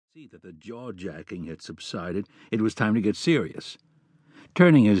See that the jaw-jacking had subsided, it was time to get serious.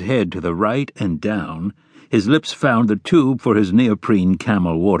 Turning his head to the right and down, his lips found the tube for his neoprene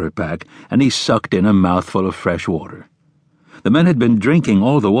camel water pack, and he sucked in a mouthful of fresh water. The men had been drinking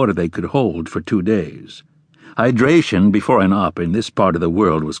all the water they could hold for 2 days. Hydration before an op in this part of the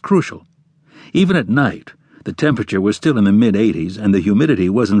world was crucial. Even at night, the temperature was still in the mid-80s, and the humidity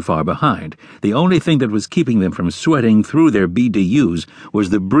wasn't far behind. The only thing that was keeping them from sweating through their BDUs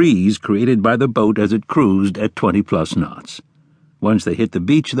was the breeze created by the boat as it cruised at 20-plus knots. Once they hit the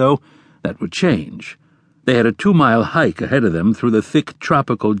beach, though, that would change. They had a 2-mile hike ahead of them through the thick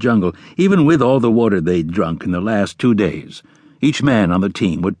tropical jungle, even with all the water they'd drunk in the last 2 days. Each man on the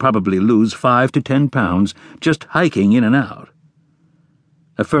team would probably lose 5 to 10 pounds just hiking in and out.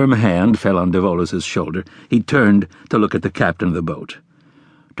 A firm hand fell on Devolus's shoulder. He turned to look at the captain of the boat.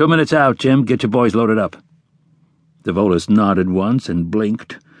 2 minutes out, Jim. Get your boys loaded up. Devolus nodded once and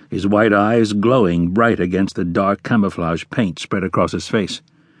blinked, his white eyes glowing bright against the dark camouflage paint spread across his face.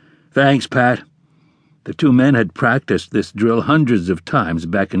 Thanks, Pat. The 2 men had practiced this drill hundreds of times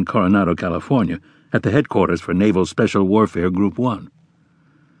back in Coronado, California, at the headquarters for Naval Special Warfare Group 1.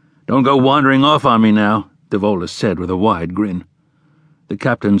 Don't go wandering off on me now, Devolus said with a wide grin. The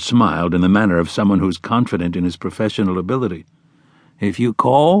captain smiled in the manner of someone who's confident in his professional ability. If you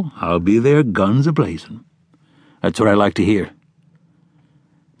call, I'll be there, guns a-blazing. That's what I like to hear.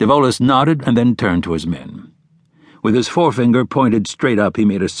 Devolus nodded and then turned to his men. With his forefinger pointed straight up, he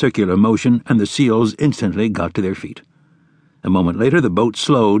made a circular motion, and the SEALs instantly got to their feet. A moment later, the boat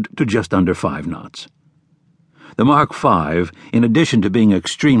slowed to just under 5 knots. The Mark V, in addition to being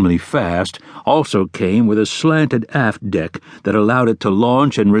extremely fast, also came with a slanted aft deck that allowed it to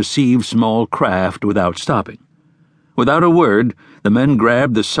launch and receive small craft without stopping. Without a word, the men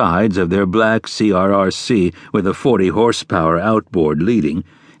grabbed the sides of their black CRRC with a 40-horsepower outboard leading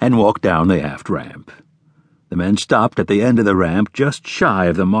and walked down the aft ramp. The men stopped at the end of the ramp just shy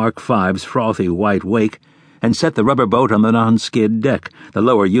of the Mark V's frothy white wake and set the rubber boat on the non-skid deck, the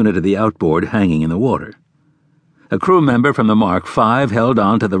lower unit of the outboard hanging in the water. A crew member from the Mark V held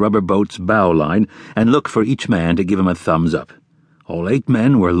on to the rubber boat's bow line and looked for each man to give him a thumbs up. All 8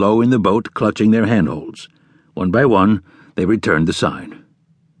 men were low in the boat, clutching their handholds. One by one, they returned the sign.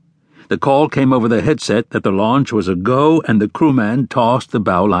 The call came over the headset that the launch was a go, and the crewman tossed the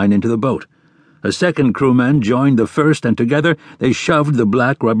bow line into the boat. A second crewman joined the first, and together they shoved the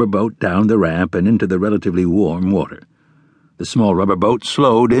black rubber boat down the ramp and into the relatively warm water. The small rubber boat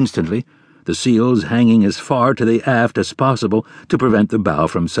slowed instantly, the SEALs hanging as far to the aft as possible to prevent the bow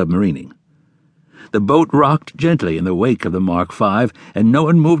from submarining. The boat rocked gently in the wake of the Mark V, and no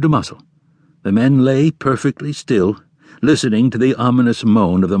one moved a muscle. The men lay perfectly still, listening to the ominous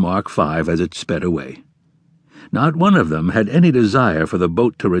moan of the Mark V as it sped away. Not one of them had any desire for the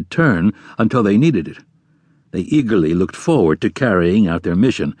boat to return until they needed it. They eagerly looked forward to carrying out their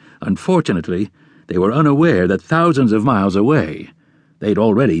mission. Unfortunately, they were unaware that thousands of miles away, they'd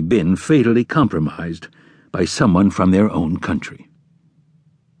already been fatally compromised by someone from their own country.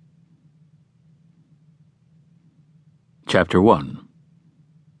 Chapter 1.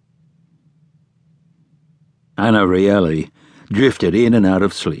 Anna Rielli drifted in and out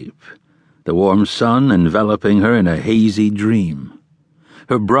of sleep, the warm sun enveloping her in a hazy dream.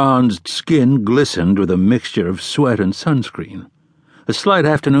 Her bronzed skin glistened with a mixture of sweat and sunscreen. A slight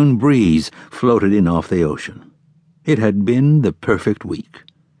afternoon breeze floated in off the ocean. It had been the perfect week.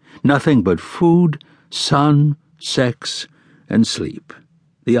 Nothing but food, sun, sex, and sleep.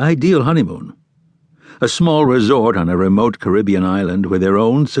 The ideal honeymoon. A small resort on a remote Caribbean island with their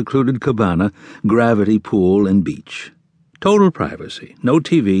own secluded cabana, gravity pool, and beach. Total privacy. No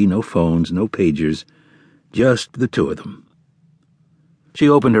TV, no phones, no pagers. Just the 2 of them. She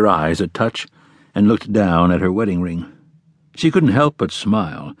opened her eyes a touch and looked down at her wedding ring. She couldn't help but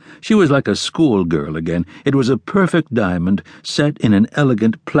smile. She was like a schoolgirl again. It was a perfect diamond set in an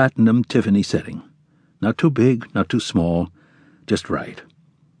elegant platinum Tiffany setting. Not too big, not too small, just right.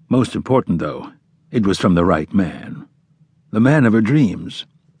 Most important, though, it was from the right man. The man of her dreams.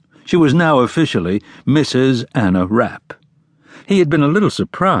 She was now officially Mrs. Anna Rapp. He had been a little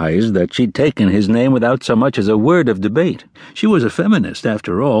surprised that she'd taken his name without so much as a word of debate. She was a feminist,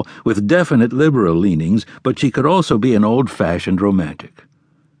 after all, with definite liberal leanings, but she could also be an old-fashioned romantic.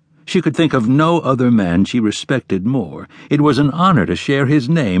 She could think of no other man she respected more. It was an honor to share his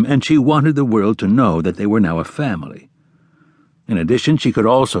name, and she wanted the world to know that they were now a family. In addition, she could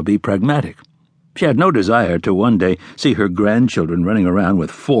also be pragmatic. She had no desire to one day see her grandchildren running around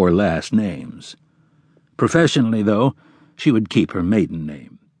with 4 last names. Professionally, though, she would keep her maiden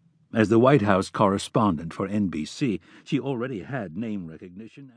name. As the White House correspondent for NBC, she already had name recognition.